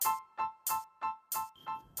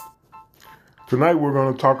Tonight we're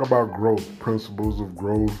going to talk about growth, principles of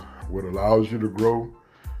growth, what allows you to grow,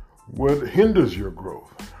 what hinders your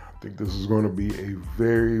growth. I think this is going to be a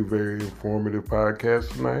very, very informative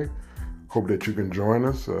podcast tonight. Hope that you can join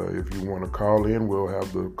us. If you want to call in, we'll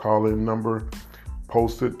have the call-in number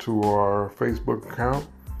posted to our Facebook account.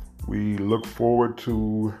 We look forward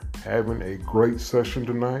to having a great session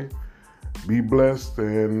tonight. Be blessed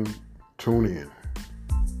and tune in.